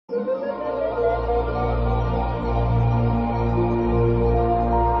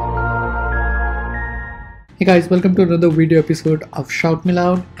Hey guys, welcome to another video episode of Shout Me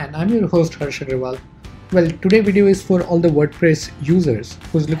Loud, and I'm your host Harsh Agrawal. Well, today's video is for all the WordPress users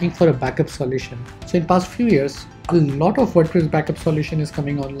who's looking for a backup solution. So in past few years, a lot of WordPress backup solution is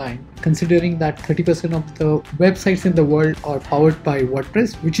coming online, considering that 30% of the websites in the world are powered by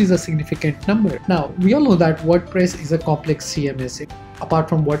WordPress, which is a significant number. Now, we all know that WordPress is a complex CMS. Apart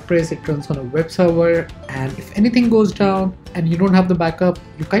from WordPress, it runs on a web server, and if anything goes down and you don't have the backup,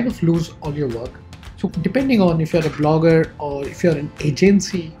 you kind of lose all your work. So depending on if you're a blogger or if you're an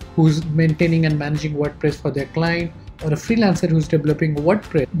agency who's maintaining and managing WordPress for their client, or a freelancer who's developing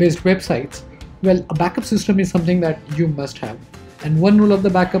WordPress based websites, well, a backup system is something that you must have. And one rule of the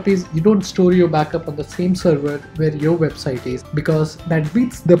backup is you don't store your backup on the same server where your website is, because that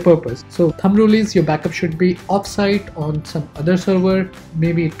beats the purpose. So thumb rule is your backup should be offsite on some other server.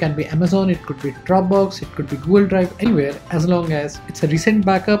 Maybe it can be Amazon, it could be Dropbox, it could be Google Drive, anywhere, as long as it's a recent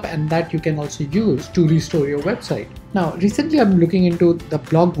backup and that you can also use to restore your website. Now, recently I'm looking into the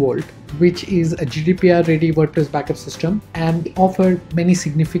BlogVault, which is a GDPR ready WordPress backup system, and offer many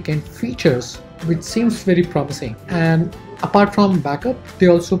significant features which seems very promising. And apart from backup, they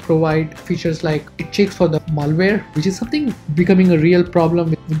also provide features like it checks for the malware, which is something becoming a real problem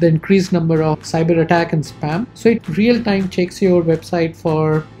with the increased number of cyber attack and spam. So it real time checks your website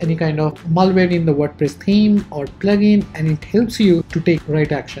for any kind of malware in the WordPress theme or plugin, and it helps you to take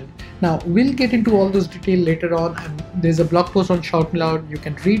right action. Now, we'll get into all those details later on, and there's a blog post on Shout Me Loud. You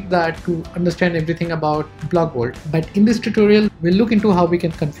can read that to understand everything about BlogVault. But in this tutorial, we'll look into how we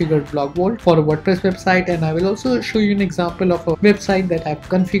can configure BlogVault for a WordPress website, and I will also show you an example of a website that I've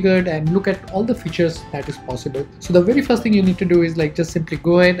configured and look at all the features that is possible. So the very first thing you need to do is just simply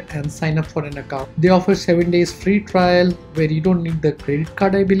go ahead and sign up for an account. They offer 7 days free trial where you don't need the credit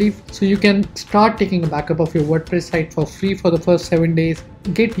card, I believe. So you can start taking a backup of your WordPress site for free for the first 7 days.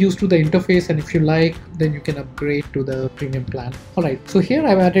 Get used to the interface, and if you like, then you can upgrade to the premium plan. Alright, so here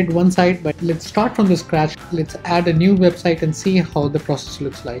I've added one site, but let's start from the scratch. Let's add a new website and see how the process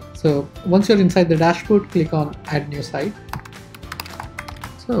looks like. So once you're inside the dashboard, click on add new site.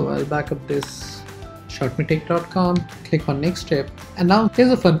 So I'll back up this shoutmetech.com, click on next step, and now here's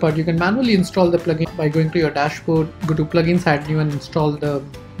the fun part. You can manually install the plugin by going to your dashboard, go to plugins, add new, and install the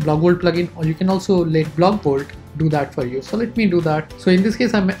BlogVault plugin, or you can also let BlogVault do that for you. So let me do that. So in this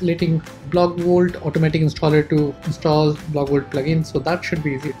case, I'm letting BlogVault automatic installer to install BlogVault plugin. So that should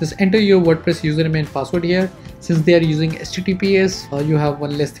be easy. Just enter your WordPress username and password here. Since they are using HTTPS, you have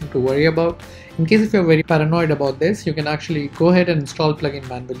one less thing to worry about. In case if you're very paranoid about this, you can actually go ahead and install plugin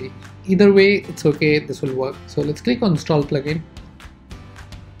manually. Either way, it's okay, this will work. So let's click on install plugin.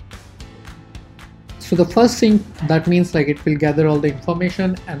 So the first thing, that means it will gather all the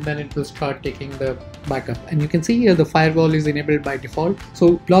information and then it will start taking the backup. And you can see here the firewall is enabled by default.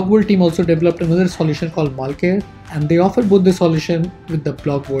 So BlogVault team also developed another solution called Malcare, and they offer both the solution with the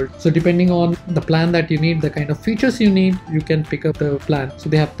BlogVault. So depending on the plan that you need, the kind of features you need, you can pick up the plan. So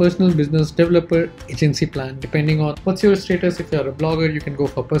they have personal, business, developer, agency plan. Depending on what's your status, if you're a blogger, you can go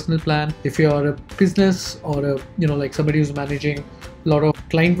for personal plan. If you're a business or a somebody who's managing a lot of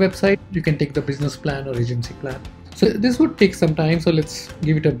client website, you can take the business plan or agency plan. So this would take some time, so let's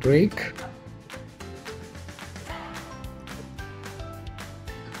give it a break.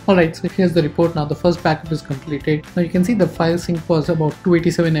 Alright, so here's the report. Now the first backup is completed. Now you can see the file sync was about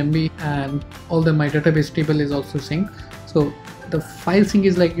 287 MB, and all my database table is also synced. So the file sync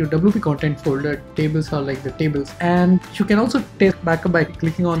is like your WP content folder, tables are like the tables, and you can also test backup by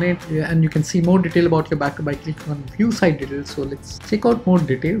clicking on it, and you can see more detail about your backup by clicking on view site details. So let's check out more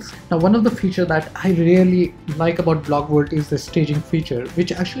details. Now one of the features that I really like about BlogVault is the staging feature,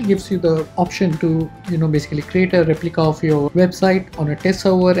 which actually gives you the option to basically create a replica of your website on a test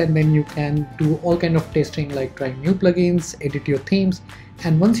server, and then you can do all kind of testing like trying new plugins, edit your themes,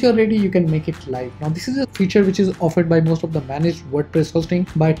 and once you're ready, you can make it live. Now this is a feature which is offered by most of the managed WordPress hosting,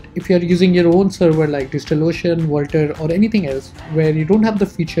 but if you're using your own server like DigitalOcean, Walter, or anything else where you don't have the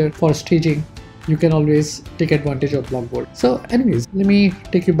feature for staging, you can always take advantage of BlogVault. So anyways, let me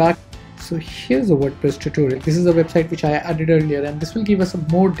take you back. So here's a WordPress tutorial. This is a website which I added earlier, and this will give us some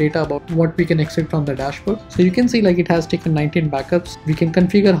more data about what we can expect from the dashboard. So you can see it has taken 19 backups. We can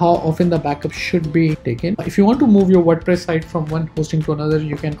configure how often the backup should be taken. If you want to move your WordPress site from one hosting to another,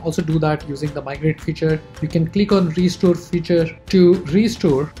 you can also do that using the migrate feature. You can click on restore feature to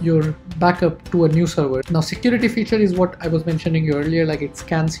restore your backup to a new server. Now security feature is what I was mentioning earlier, it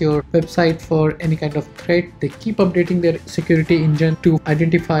scans your website for any kind of threat. They keep updating their security engine to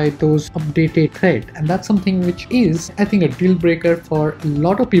identify those updated thread, and that's something which is, I think, a deal breaker for a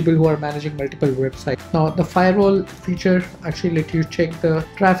lot of people who are managing multiple websites. Now the firewall feature actually let you check the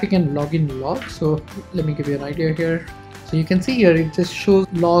traffic and login logs. So let me give you an idea here. So you can see here it just shows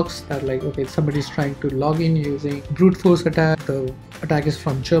logs that, like, okay, somebody's trying to log in using brute force attack. The attack is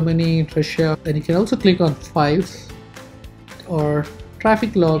from Germany, Russia. Then you can also click on files or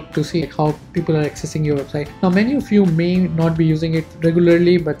traffic log to see how people are accessing your website. Now many of you may not be using it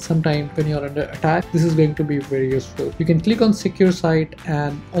regularly, but sometimes when you're under attack, this is going to be very useful. You can click on secure site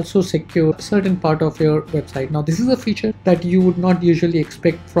and also secure a certain part of your website. Now this is a feature that you would not usually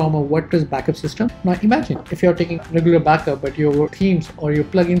expect from a WordPress backup system. Now imagine if you're taking regular backup, but your themes or your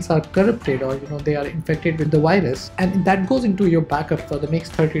plugins are corrupted, or they are infected with the virus, and that goes into your backup for the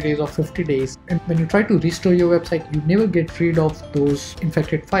next 30 days or 50 days. And when you try to restore your website, you never get rid of those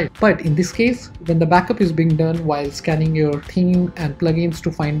infected files. But in this case, when the backup is being done while scanning your theme and plugins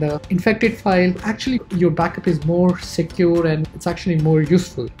to find the infected file, actually your backup is more secure and it's actually more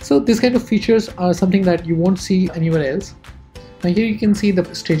useful. So these kind of features are something that you won't see anywhere else. Now here you can see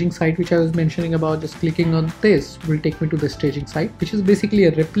the staging site which I was mentioning about. Just clicking on this will take me to the staging site, which is basically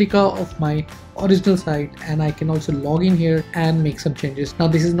a replica of my original site, and I can also log in here and make some changes. Now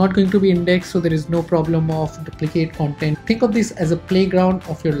this is not going to be indexed, so there is no problem of duplicate content. Think of this as a playground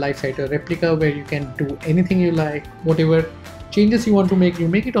of your live site, a replica where you can do anything you like, whatever changes you want to make, you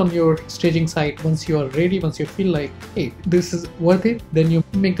make it on your staging site. Once you are ready, once you feel like, hey, this is worth it, then you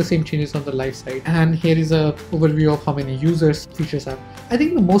make the same changes on the live site. And here is a overview of how many users features have. I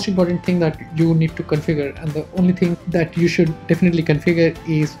think the most important thing that you need to configure, and the only thing that you should definitely configure,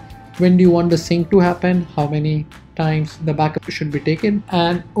 is when do you want the sync to happen, how many times the backup should be taken.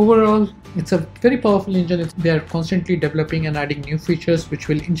 And overall, it's a very powerful engine. They are constantly developing and adding new features which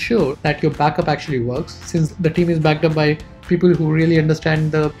will ensure that your backup actually works, since the team is backed up by people who really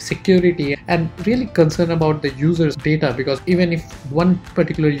understand the security and really concerned about the user's data. Because even if one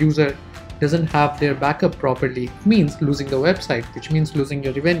particular user doesn't have their backup properly, it means losing the website, which means losing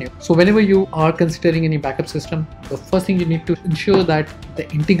your revenue. So whenever you are considering any backup system, the first thing you need to ensure that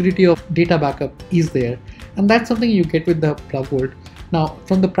the integrity of data backup is there, and that's something you get with the BlogVault. Now,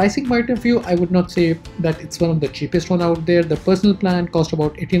 from the pricing point of view, I would not say that it's one of the cheapest one out there. The personal plan costs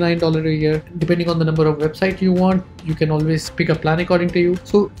about $89 a year. Depending on the number of websites you want, you can always pick a plan according to you.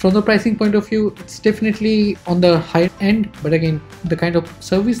 So from the pricing point of view, it's definitely on the high end. But again, the kind of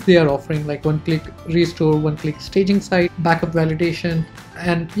service they are offering, like one-click restore, one-click staging site, backup validation,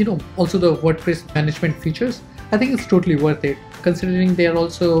 and also the WordPress management features, I think it's totally worth it, considering they are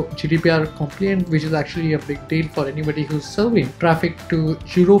also GDPR compliant, which is actually a big deal for anybody who's serving traffic to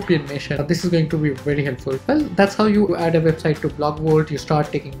European nation. This is going to be very helpful. Well, that's how you add a website to BlogVault. You start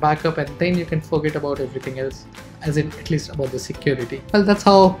taking backup, and then you can forget about everything else, as in at least about the security. Well, that's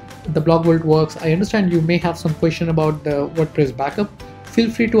how the BlogVault works. I understand you may have some question about the WordPress backup. Feel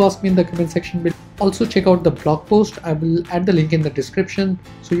free to ask me in the comment section below. Also check out the blog post. I will add the link in the description,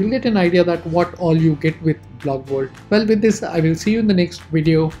 so you'll get an idea that what all you get with BlogVault. Well, with this, I will see you in the next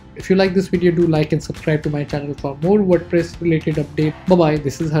video. If you like this video, do like and subscribe to my channel for more WordPress related update. Bye bye,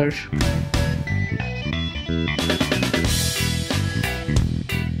 this is Harsh.